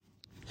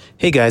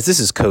Hey guys, this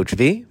is Coach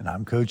V. And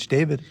I'm Coach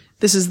David.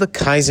 This is the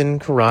Kaizen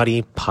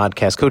Karate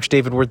Podcast. Coach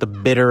David, we're at the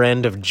bitter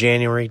end of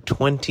January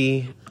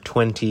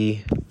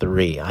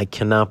 2023. I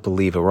cannot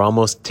believe it. We're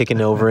almost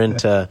ticking over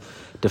into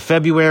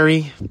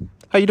February.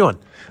 How you doing?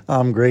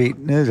 I'm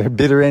great.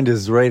 Bitter end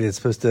is right. It's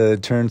supposed to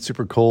turn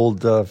super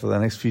cold for the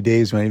next few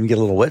days. We might even get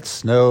a little wet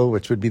snow,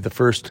 which would be the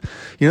first.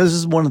 This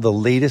is one of the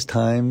latest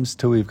times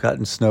till we've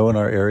gotten snow in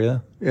our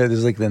area. This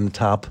is like in the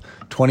top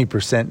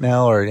 20%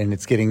 now, and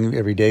it's getting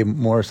every day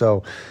more.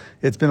 So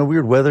it's been a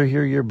weird weather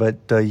here,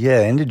 but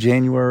end of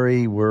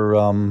January,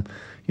 we're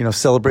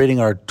celebrating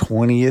our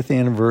 20th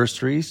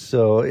anniversary.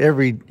 So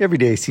every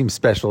day seems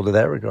special to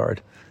that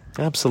regard.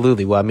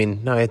 Absolutely. Well,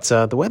 it's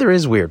the weather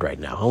is weird right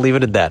now. I'll leave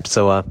it at that.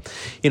 So,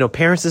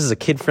 parents, this is a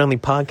kid-friendly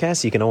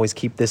podcast. You can always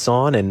keep this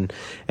on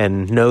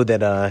and know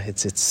that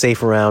it's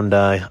safe around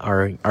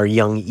our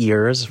young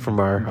ears from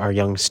our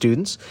young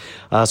students.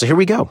 So here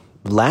we go.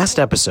 Last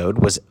episode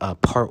was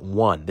part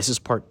 1. This is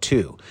part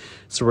 2.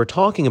 So we're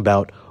talking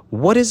about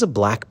what is a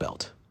black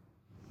belt.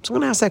 So I'm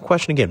going to ask that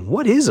question again.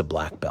 What is a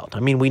black belt?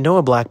 We know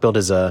a black belt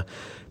is a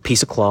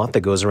piece of cloth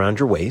that goes around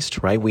your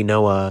waist, right? We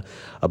know a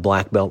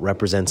black belt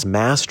represents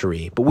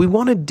mastery, but we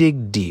want to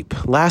dig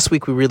deep. Last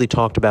week, we really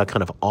talked about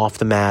kind of off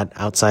the mat,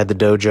 outside the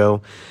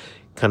dojo,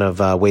 kind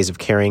of ways of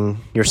carrying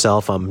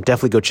yourself.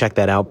 Definitely go check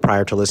that out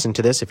prior to listening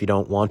to this if you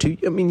don't want to.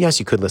 Yes,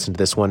 you could listen to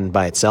this one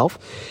by itself,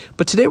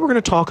 but today we're going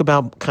to talk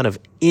about kind of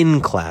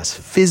in class,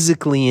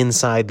 physically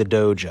inside the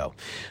dojo.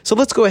 So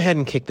let's go ahead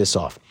and kick this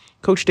off.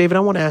 Coach David, I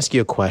want to ask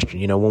you a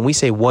question. When we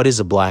say what is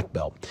a black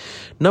belt,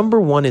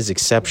 number 1 is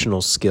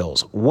exceptional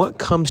skills. What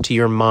comes to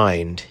your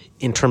mind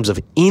in terms of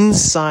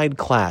inside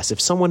class?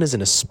 If someone is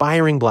an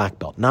aspiring black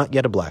belt, not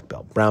yet a black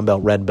belt, brown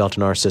belt, red belt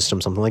in our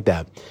system, something like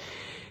that,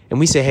 and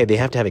we say, hey, they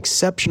have to have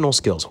exceptional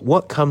skills,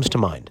 what comes to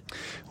mind?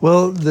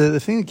 Well, the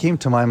thing that came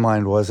to my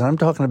mind was, and I'm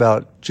talking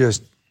about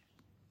just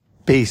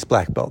base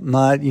black belt,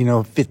 not,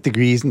 5th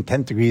degrees and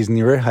 10th degrees and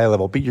you're very high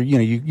level, but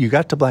you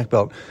got to black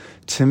belt.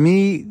 To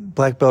me,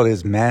 black belt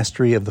is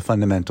mastery of the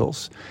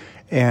fundamentals.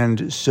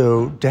 And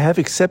so to have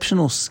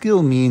exceptional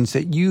skill means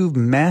that you've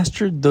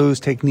mastered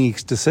those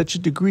techniques to such a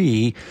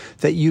degree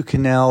that you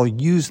can now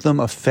use them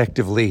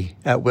effectively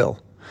at will.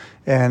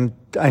 And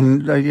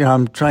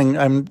I'm trying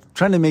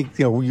to make,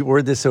 we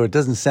word this so it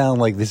doesn't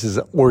sound like this is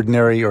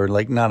ordinary or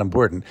like not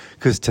important.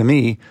 Because to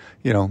me,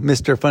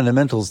 Mr.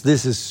 Fundamentals,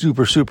 this is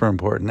super, super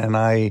important. And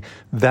I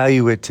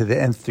value it to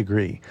the nth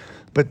degree.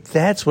 But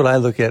that's what I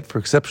look at for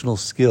exceptional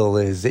skill,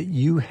 is that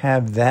you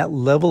have that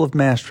level of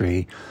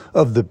mastery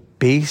of the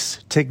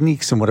base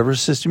techniques in whatever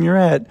system you're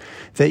at,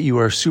 that you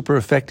are super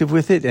effective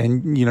with it.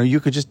 And, you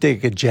could just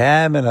take a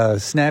jab and a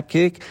snap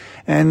kick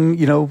and,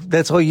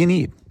 that's all you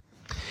need.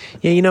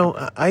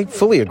 Yeah, I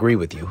fully agree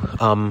with you.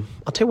 I'll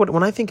tell you what,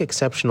 when I think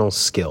exceptional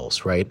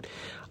skills, right,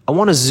 I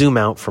want to zoom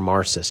out from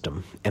our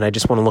system, and I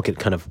just want to look at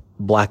kind of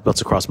black belts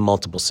across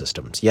multiple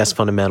systems. Yes,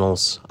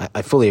 fundamentals,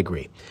 I fully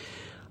agree.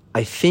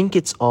 I think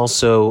it's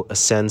also a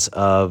sense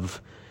of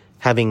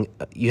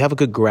you have a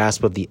good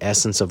grasp of the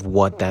essence of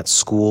what that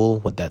school,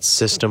 what that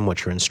system,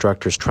 what your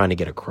instructor is trying to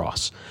get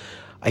across.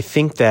 I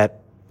think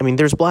that,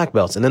 there's black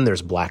belts and then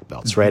there's black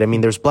belts, right?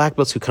 There's black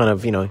belts who kind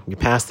of, you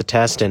pass the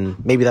test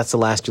and maybe that's the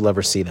last you'll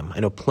ever see them.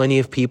 I know plenty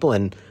of people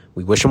and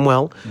we wish them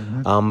well,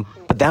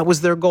 but that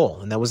was their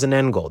goal and that was an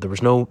end goal. There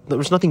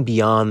was nothing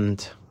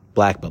beyond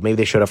black belt. Maybe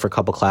they showed up for a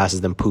couple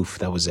classes, then poof,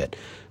 that was it.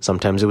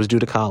 Sometimes it was due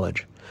to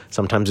college.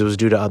 Sometimes it was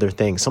due to other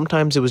things.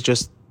 Sometimes it was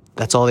just,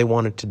 that's all they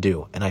wanted to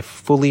do. And I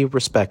fully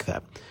respect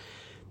that.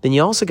 Then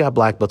you also got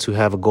black belts who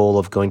have a goal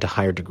of going to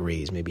higher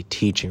degrees, maybe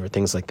teaching or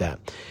things like that.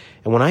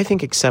 And when I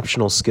think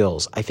exceptional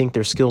skills, I think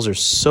their skills are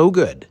so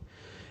good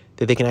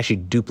that they can actually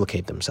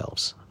duplicate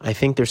themselves. I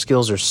think their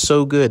skills are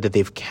so good that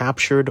they've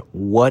captured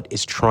what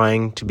is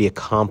trying to be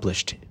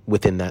accomplished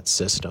within that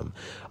system.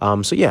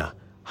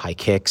 High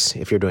kicks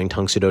if you're doing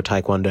Tang Soo Do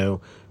Taekwondo,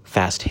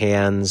 fast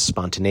hands,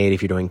 spontaneity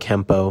if you're doing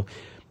Kempo.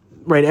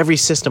 Right, every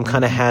system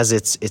kind of has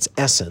its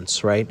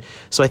essence, right?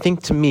 So I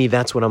think to me,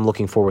 that's what I'm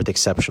looking for with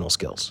exceptional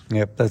skills.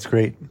 Yep, that's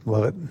great.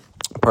 Love it.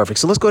 Perfect.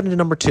 So let's go into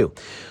number 2.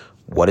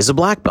 What is a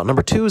black belt?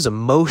 Number 2 is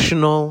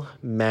emotional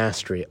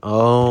mastery.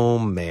 Oh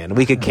man,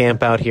 we could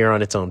camp out here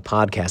on its own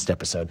podcast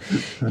episode.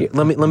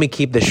 Let me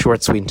keep this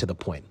short, sweet, and to the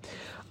point.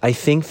 I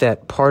think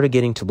that part of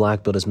getting to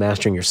black belt is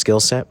mastering your skill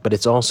set, but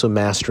it's also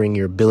mastering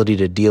your ability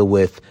to deal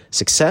with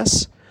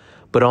success,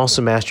 but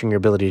also mastering your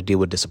ability to deal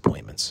with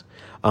disappointments.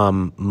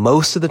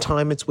 Most of the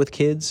time it's with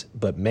kids,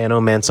 but man,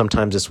 oh man,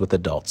 sometimes it's with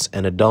adults.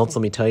 And adults,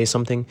 let me tell you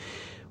something,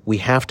 we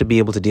have to be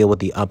able to deal with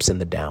the ups and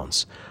the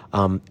downs.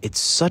 It's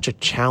such a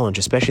challenge,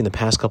 especially in the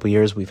past couple of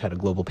years. We've had a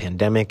global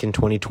pandemic in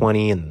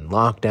 2020 and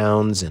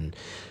lockdowns and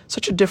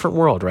such a different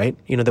world, right?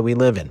 That we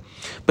live in.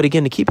 But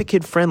again, to keep it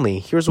kid friendly,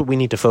 here's what we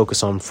need to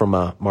focus on from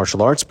a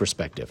martial arts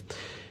perspective.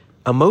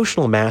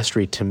 Emotional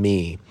mastery to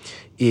me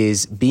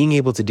is being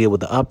able to deal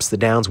with the ups, the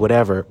downs,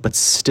 whatever, but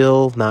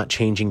still not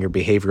changing your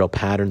behavioral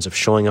patterns of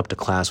showing up to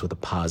class with a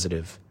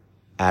positive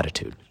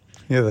attitude.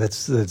 Yeah,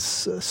 that's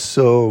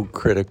so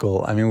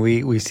critical. I mean,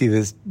 we see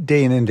this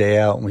day in and day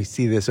out, and we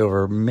see this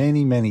over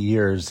many, many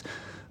years.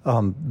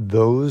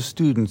 Those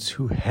students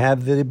who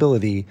have the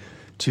ability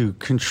to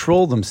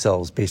control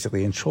themselves,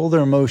 basically, control their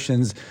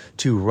emotions,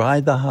 to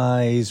ride the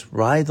highs,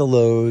 ride the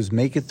lows,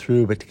 make it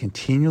through, but to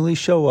continually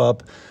show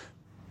up,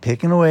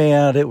 picking away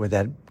at it with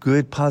that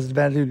good positive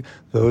attitude,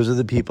 those are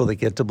the people that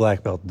get to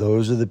black belt.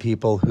 Those are the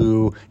people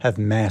who have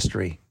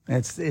mastery.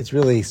 It's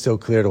really so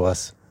clear to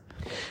us.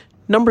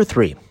 Number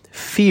 3,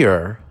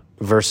 fear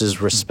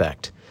versus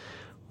respect.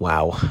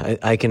 Wow,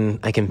 I can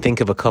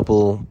think of a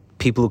couple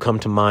people who come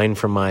to mind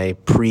from my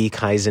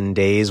pre-Kaizen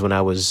days when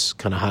I was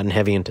kind of hot and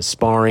heavy into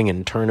sparring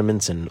and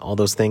tournaments and all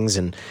those things.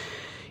 And,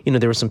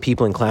 there were some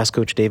people in class,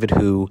 Coach David,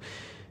 who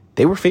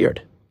they were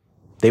feared.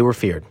 They were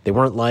feared. They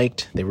weren't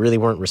liked. They really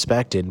weren't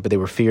respected, but they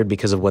were feared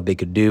because of what they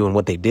could do and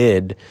what they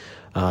did.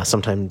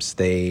 Sometimes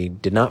they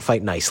did not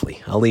fight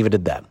nicely. I'll leave it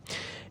at that.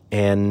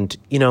 And,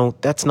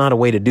 that's not a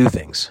way to do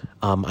things.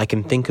 I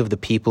can think of the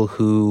people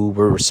who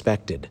were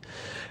respected,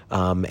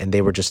 and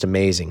they were just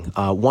amazing.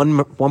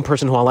 One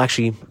person who I'll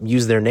actually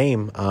use their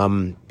name,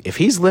 if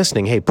he's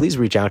listening, hey, please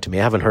reach out to me.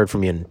 I haven't heard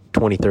from you in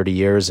 20, 30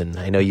 years, and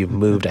I know you've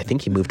moved. I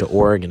think he moved to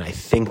Oregon. I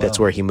think that's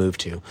where he moved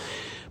to.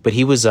 But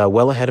he was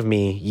well ahead of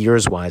me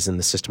years-wise in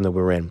the system that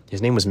we were in.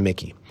 His name was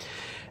Mickey.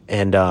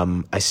 And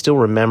I still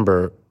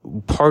remember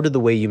part of the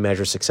way you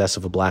measure success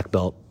of a black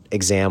belt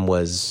exam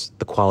was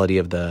the quality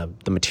of the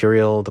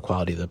material, the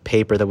quality of the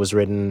paper that was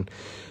written.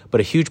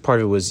 But a huge part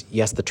of it was,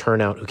 yes, the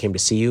turnout who came to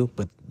see you,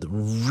 but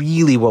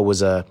really what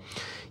was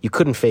you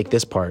couldn't fake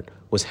this part,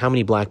 was how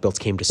many black belts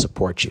came to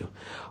support you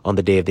on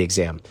the day of the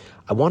exam.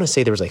 I want to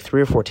say there was like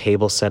 3 or 4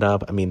 tables set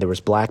up. I mean, there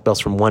was black belts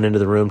from one end of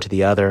the room to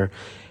the other,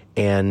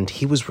 and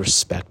he was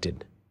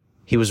respected.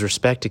 He was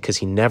respected because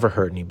he never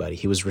hurt anybody.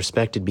 He was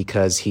respected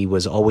because he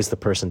was always the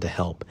person to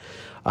help.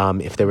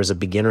 If there was a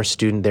beginner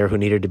student there who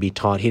needed to be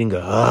taught, he didn't go,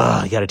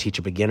 you got to teach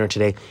a beginner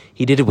today.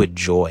 He did it with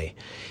joy,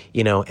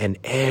 and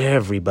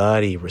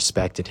everybody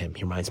respected him.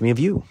 He reminds me of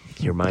you.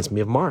 He reminds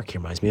me of Mark. He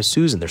reminds me of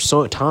Susan.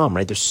 Tom,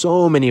 right? There's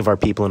so many of our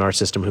people in our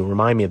system who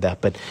remind me of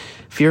that. But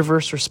fear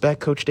versus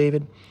respect, Coach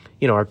David,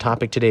 our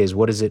topic today is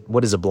what is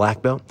a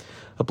black belt?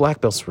 A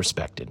black belt's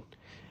respected,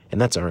 and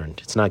that's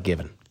earned. It's not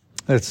given.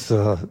 That's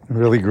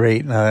really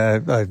great.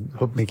 I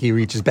hope Mickey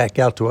reaches back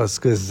out to us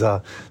because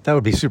that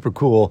would be super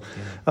cool.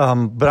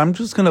 Yeah. But I'm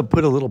just going to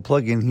put a little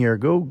plug in here.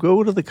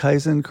 Go to the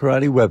Kaizen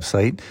Karate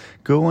website,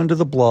 go under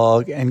the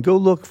blog, and go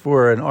look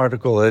for an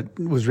article that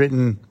was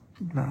written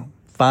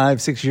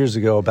 5-6 years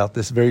ago about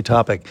this very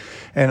topic.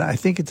 And I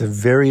think it's a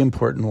very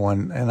important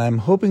one. And I'm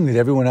hoping that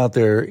everyone out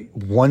there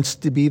wants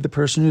to be the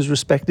person who's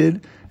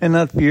respected and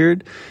not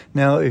feared.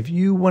 Now, if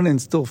you want to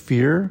instill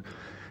fear,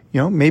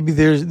 maybe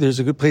there's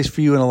a good place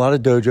for you in a lot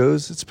of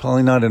dojos. It's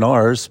probably not in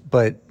ours,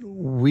 but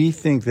we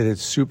think that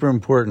it's super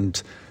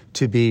important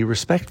to be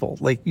respectful.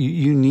 Like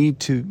you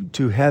need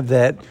to have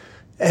that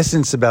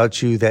essence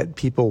about you that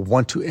people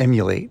want to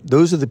emulate.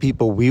 Those are the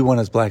people we want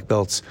as black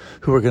belts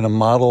who are going to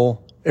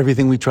model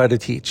everything we try to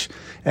teach.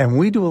 And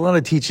we do a lot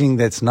of teaching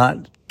that's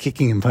not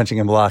kicking and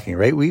punching and blocking,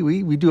 right?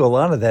 We do a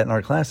lot of that in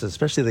our classes,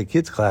 especially the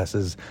kids'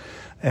 classes.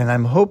 And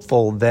I'm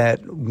hopeful that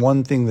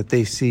one thing that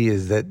they see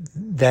is that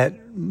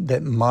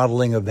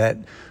modeling of that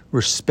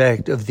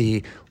respect, of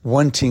the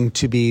wanting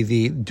to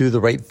do the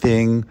right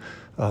thing,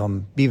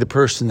 be the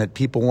person that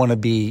people want to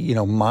be,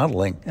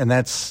 modeling. And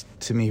that's,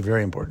 to me,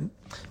 very important.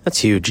 That's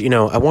huge.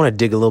 I want to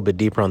dig a little bit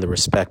deeper on the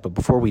respect, but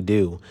before we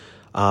do,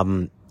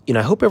 I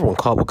hope everyone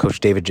caught what Coach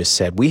David just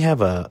said. We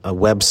have a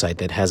website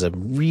that has a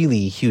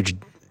really huge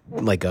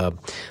like a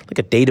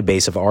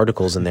database of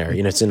articles in there.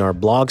 It's in our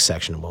blog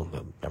section. Well,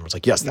 everyone's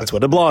like, yes, that's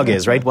what a blog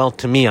is, right? Well,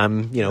 to me,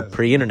 I'm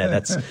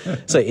pre-internet.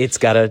 So it's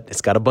got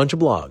a bunch of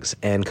blogs,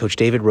 and Coach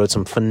David wrote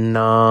some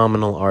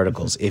phenomenal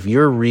articles. If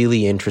you're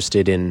really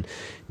interested in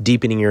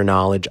deepening your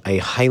knowledge, I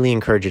highly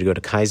encourage you to go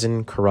to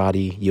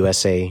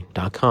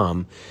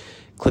KaizenKarateUSA.com,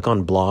 click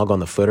on blog on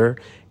the footer,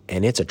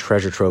 and it's a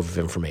treasure trove of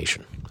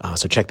information.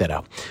 So check that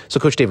out. So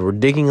Coach David, we're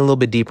digging a little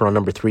bit deeper on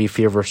number 3,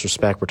 fear versus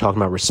respect. We're talking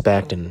about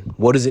respect and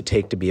what does it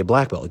take to be a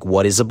black belt? Like,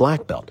 what is a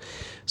black belt?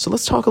 So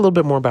let's talk a little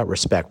bit more about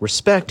respect.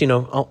 Respect,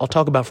 I'll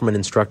talk about from an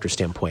instructor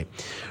standpoint.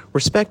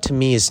 Respect to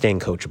me is staying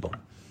coachable.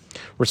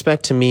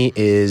 Respect to me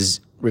is,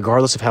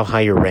 regardless of how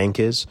high your rank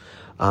is,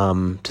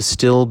 to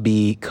still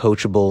be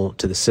coachable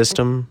to the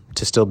system,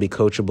 to still be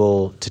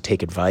coachable to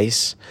take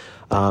advice.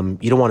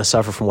 You don't want to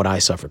suffer from what I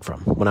suffered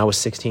from. When I was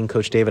 16,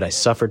 Coach David, I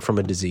suffered from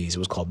a disease. It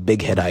was called big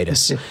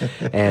headitis.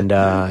 And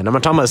I'm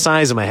not talking about the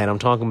size of my head. I'm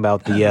talking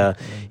about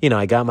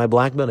I got my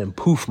black belt and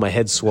poof, my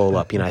head swole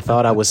up. I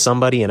thought I was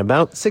somebody. And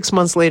about 6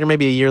 months later,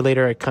 maybe a year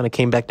later, I kind of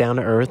came back down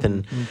to earth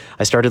and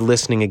I started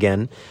listening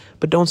again.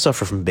 But don't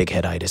suffer from big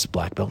headitis,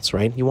 black belts,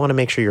 right? You want to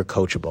make sure you're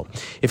coachable.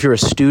 If you're a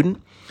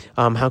student,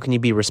 how can you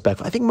be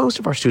respectful? I think most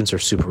of our students are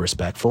super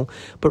respectful,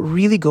 but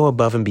really go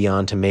above and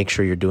beyond to make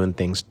sure you're doing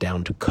things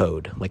down to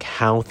code, like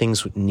how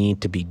things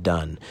need to be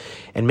done,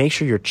 and make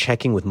sure you're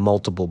checking with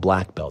multiple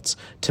black belts.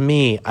 To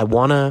me, I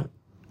want to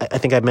I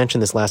think I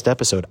mentioned this last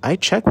episode. I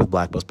check with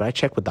black belts, but I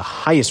check with the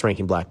highest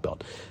ranking black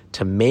belt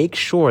to make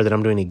sure that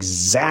I'm doing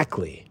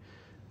exactly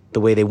the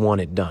way they want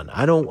it done.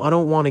 I don't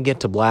want to get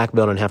to black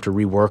belt and have to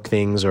rework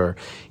things or,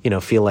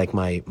 feel like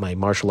my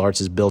martial arts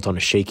is built on a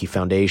shaky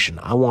foundation.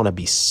 I want to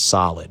be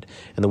solid.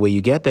 And the way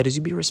you get that is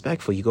you be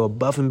respectful. You go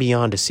above and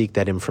beyond to seek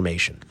that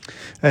information.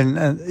 And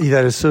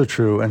that is so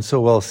true and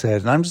so well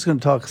said. And I'm just going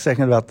to talk a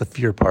second about the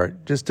fear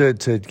part, just to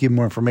give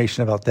more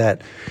information about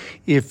that.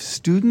 If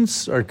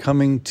students are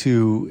coming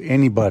to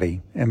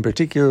anybody, and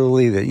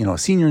particularly a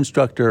senior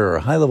instructor or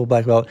a high-level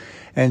black belt,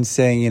 and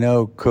saying,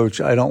 Coach,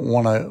 I don't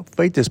want to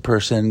fight this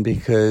person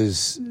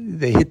because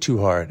they hit too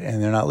hard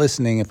and they're not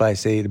listening if I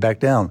say to back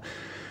down.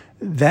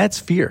 That's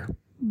fear.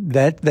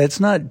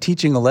 That's not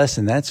teaching a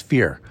lesson. That's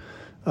fear.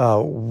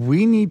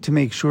 We need to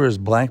make sure as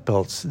black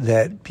belts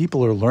that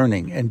people are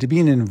learning and to be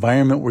in an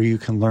environment where you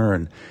can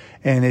learn.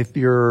 And if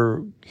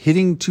you're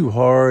hitting too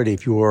hard,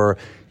 if you're,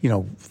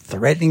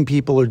 threatening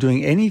people or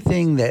doing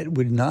anything that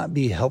would not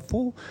be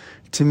helpful,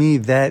 to me,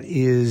 that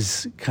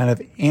is kind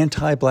of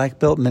anti-black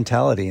belt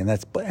mentality, and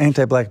that's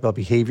anti-black belt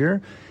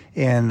behavior,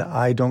 and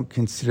I don't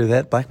consider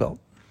that black belt.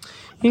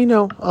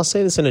 I'll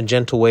say this in a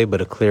gentle way,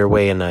 but a clear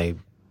way, and I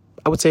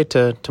would say it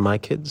to my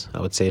kids. I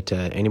would say it to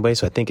anybody,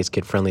 so I think it's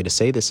kid-friendly to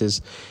say this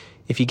is,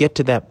 if you get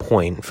to that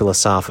point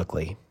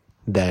philosophically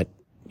that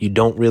you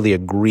don't really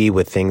agree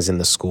with things in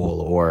the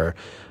school or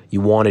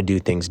you want to do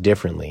things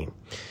differently,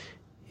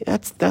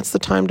 that's the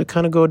time to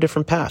kind of go a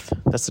different path.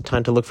 That's the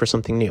time to look for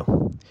something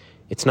new.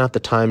 It's not the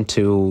time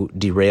to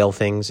derail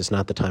things. It's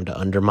not the time to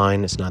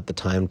undermine. It's not the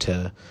time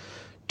to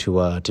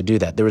do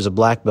that. There was a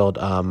Black Belt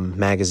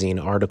magazine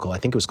article. I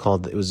think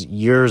it was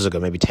years ago,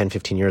 maybe 10,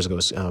 15 years ago. It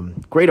was a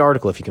great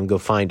article if you can go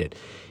find it.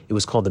 It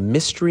was called The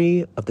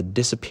Mystery of the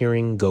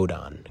Disappearing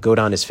Godan.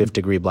 Godan is 5th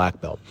degree black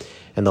belt.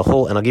 And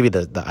I'll give you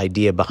the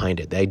idea behind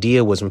it. The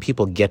idea was when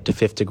people get to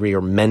 5th degree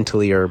or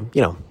mentally or,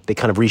 they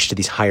kind of reach to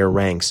these higher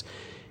ranks,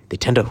 they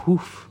tend to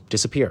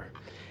disappear.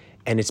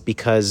 And it's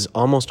because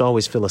almost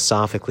always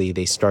philosophically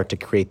they start to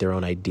create their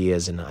own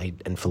ideas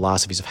and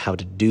philosophies of how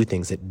to do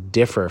things that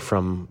differ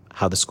from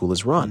how the school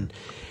is run.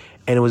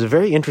 And it was a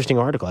very interesting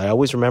article. I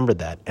always remembered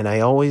that. And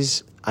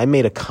I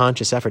made a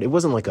conscious effort. It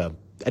wasn't like I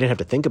didn't have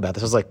to think about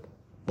this. I was like,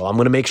 well, I'm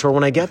going to make sure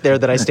when I get there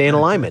that I stay in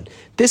alignment.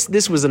 This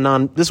was a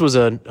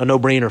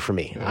no-brainer for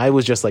me. I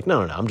was just like,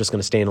 no, I'm just going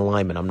to stay in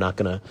alignment. I'm not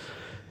going to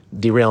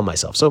derail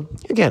myself. So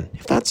again,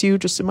 if that's you,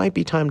 it might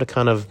be time to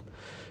kind of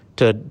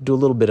to do a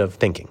little bit of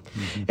thinking.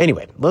 Mm-hmm.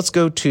 Anyway, let's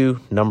go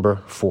to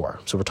number 4.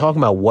 So we're talking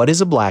about what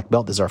is a black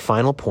belt. This is our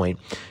final point.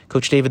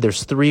 Coach David,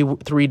 there's three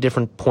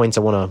different points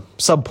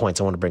sub-points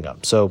I want to bring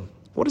up. So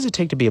what does it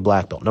take to be a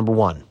black belt? Number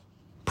 1,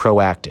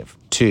 proactive.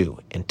 2,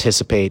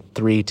 anticipate.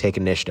 3, take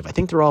initiative. I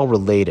think they're all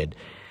related.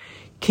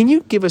 Can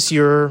you give us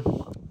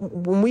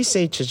when we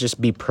say to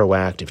just be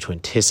proactive, to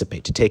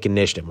anticipate, to take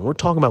initiative, and we're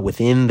talking about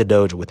within the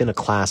dojo, within a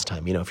class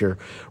time, if you're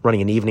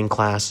running an evening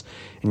class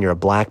and you're a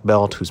black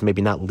belt who's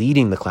maybe not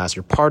leading the class,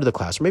 you're part of the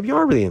class, or maybe you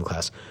are leading the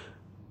class,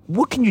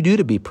 what can you do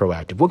to be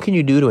proactive? What can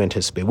you do to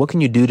anticipate? What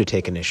can you do to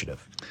take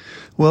initiative?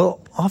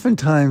 Well,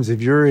 oftentimes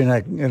if you're in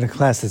a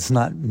class that's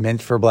not meant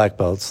for black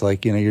belts,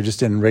 like, you're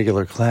just in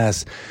regular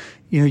class,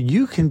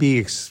 you can be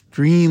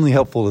extremely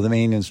helpful to the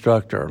main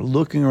instructor,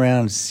 looking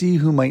around, see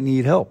who might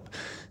need help,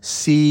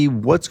 see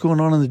what's going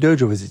on in the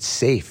dojo. Is it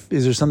safe?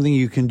 Is there something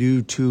you can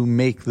do to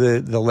make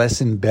the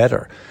lesson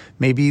better?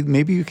 Maybe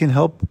you can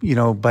help,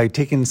 by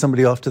taking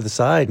somebody off to the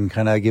side and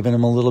kind of giving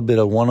them a little bit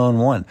of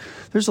one-on-one.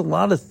 There's a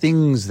lot of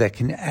things that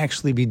can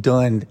actually be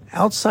done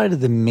outside of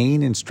the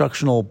main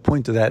instructional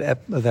point of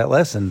that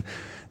lesson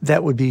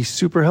that would be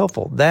super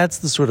helpful. That's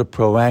the sort of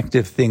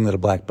proactive thing that a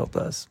black belt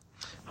does.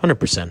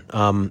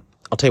 100%.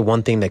 I'll tell you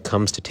one thing that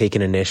comes to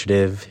taking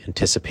initiative,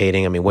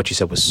 anticipating. I mean, what you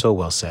said was so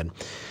well said.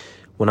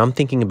 When I'm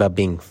thinking about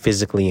being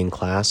physically in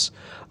class,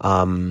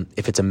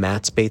 if it's a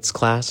mats-based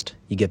class,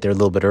 you get there a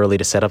little bit early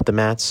to set up the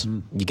mats.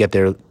 You get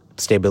there,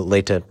 stay a bit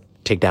late to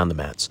take down the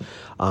mats.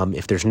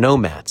 If there's no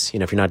mats,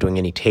 if you're not doing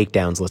any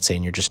takedowns, let's say,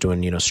 and you're just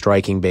doing,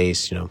 striking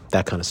base,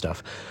 that kind of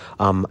stuff.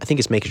 I think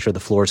it's making sure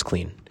the floor is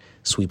clean.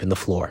 Sweeping the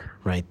floor,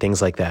 right?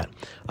 Things like that.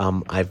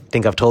 I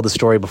think I've told the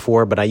story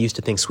before, but I used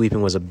to think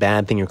sweeping was a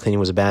bad thing or cleaning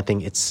was a bad thing.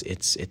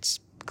 It's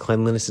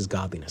cleanliness is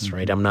godliness,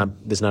 right?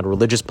 This is not a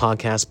religious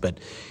podcast, but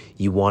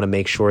you want to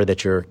make sure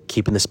that you're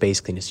keeping the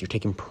space clean. You're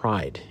taking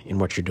pride in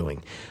what you're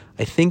doing.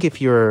 I think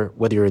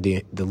whether you're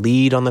the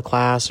lead on the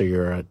class or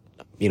you're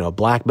a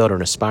black belt or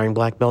an aspiring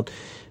black belt,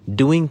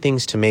 doing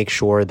things to make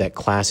sure that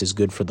class is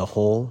good for the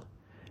whole,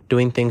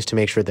 doing things to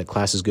make sure that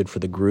class is good for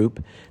the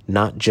group,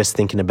 not just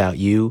thinking about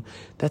you,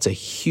 that's a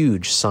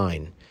huge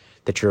sign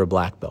that you're a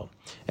black belt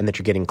and that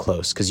you're getting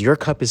close, because your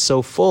cup is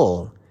so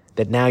full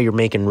that now you're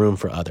making room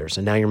for others,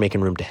 and now you're making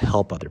room to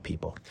help other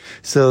people.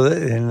 So,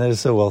 and that is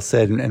so well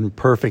said and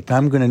perfect.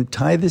 I'm going to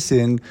tie this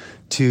in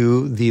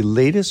to the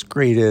latest,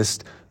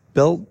 greatest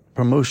belt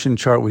promotion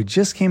chart we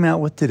just came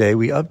out with today.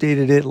 We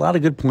updated it. A lot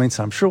of good points.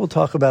 I'm sure we'll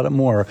talk about it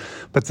more.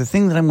 But the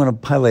thing that I'm going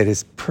to highlight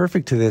is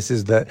perfect to this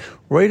is that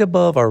right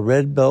above our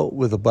red belt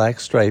with a black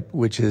stripe,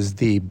 which is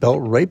the belt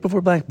right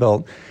before black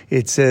belt,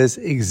 it says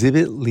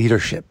exhibit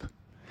leadership.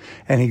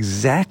 And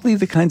exactly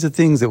the kinds of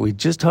things that we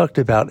just talked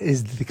about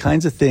is the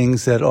kinds of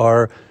things that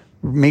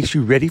makes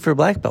you ready for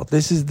black belt.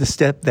 This is the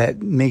step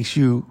that makes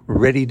you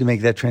ready to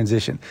make that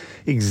transition.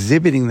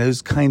 Exhibiting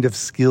those kind of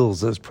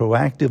skills, those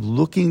proactive,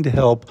 looking to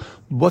help,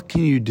 what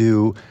can you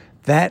do?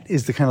 That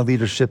is the kind of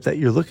leadership that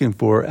you're looking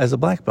for as a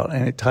black belt,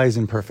 and it ties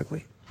in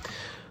perfectly.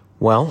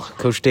 Well,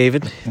 Coach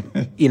David,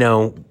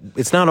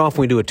 it's not often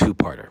we do a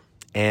two-parter.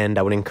 And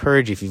I would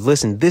encourage you, if you've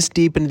listened this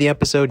deep into the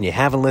episode and you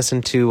haven't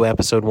listened to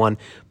episode 1,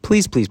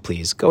 please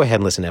go ahead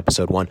and listen to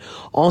episode 1.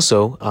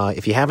 Also,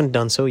 if you haven't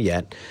done so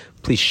yet,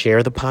 please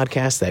share the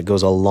podcast. That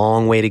goes a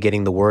long way to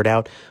getting the word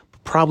out.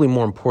 Probably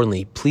more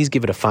importantly, please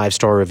give it a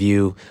 5-star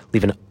review.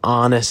 Leave an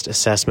honest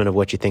assessment of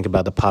what you think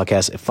about the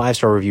podcast. A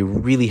 5-star review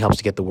really helps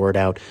to get the word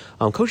out.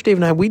 Coach Dave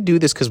and I, we do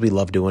this because we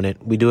love doing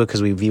it. We do it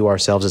because we view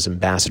ourselves as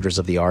ambassadors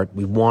of the art.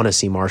 We want to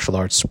see martial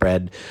arts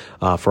spread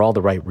for all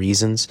the right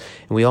reasons.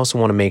 And we also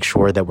want to make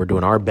sure that we're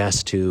doing our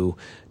best to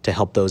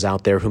help those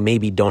out there who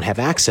maybe don't have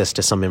access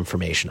to some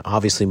information.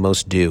 Obviously,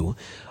 most do.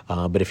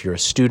 But if you're a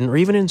student or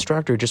even an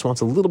instructor who just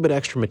wants a little bit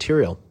extra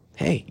material,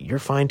 hey, you're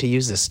fine to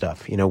use this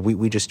stuff.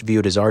 We just view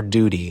it as our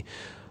duty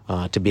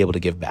to be able to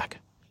give back.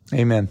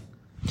 Amen.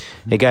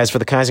 Hey, guys, for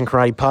the Kaizen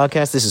Karate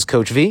Podcast, this is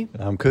Coach V.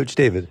 I'm Coach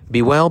David.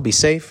 Be well, be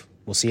safe.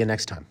 We'll see you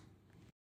next time.